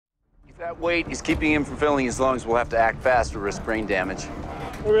That weight is keeping him from filling his lungs. We'll have to act fast or risk brain damage.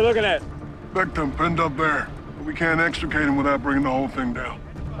 What are we looking at? Victim pinned up there. We can't extricate him without bringing the whole thing down.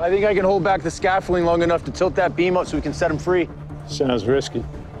 I think I can hold back the scaffolding long enough to tilt that beam up so we can set him free. Sounds risky.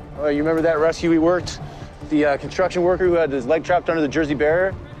 You remember that rescue we worked? The construction worker who had his leg trapped under the Jersey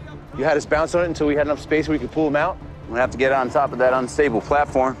barrier? You had us bounce on it until we had enough space where we could pull him out? We'll have to get on top of that unstable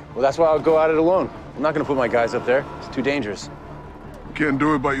platform. Well, that's why I'll go at it alone. I'm not gonna put my guys up there. It's too dangerous. You can't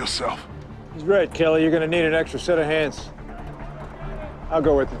do it by yourself. He's right, Kelly. You're gonna need an extra set of hands. I'll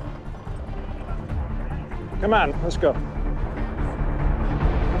go with you. Come on, let's go.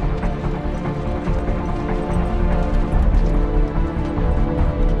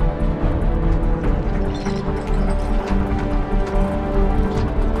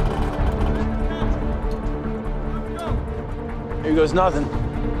 Here goes nothing.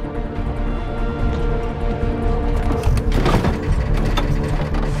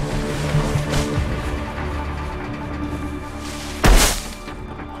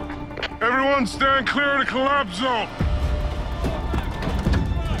 Everyone stand clear of the collapse zone.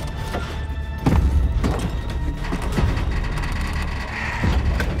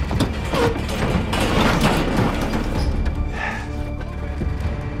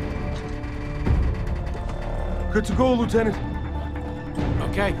 Good to go, Lieutenant.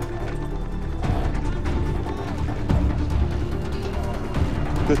 Okay.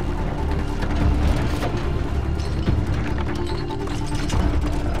 Good.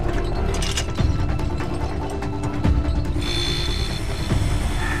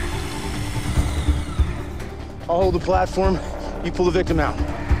 I'll hold the platform. You pull the victim out.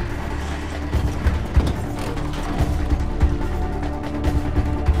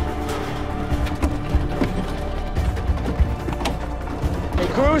 Hey,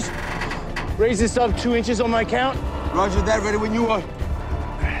 Cruz, raise this up 2 inches on my count. Roger that, ready when you are.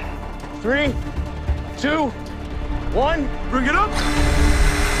 3, 2, 1. Bring it up!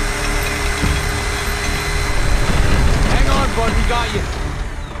 Hang on, bud, we got you.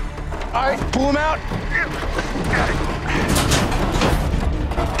 All right, pull him out.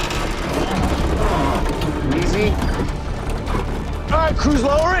 Easy. All right, Cruz,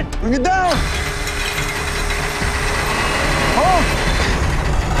 lower it. Bring it down. Oh!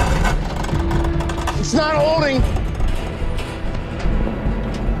 It's not holding.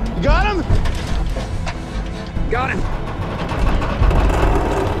 You got him? Got him.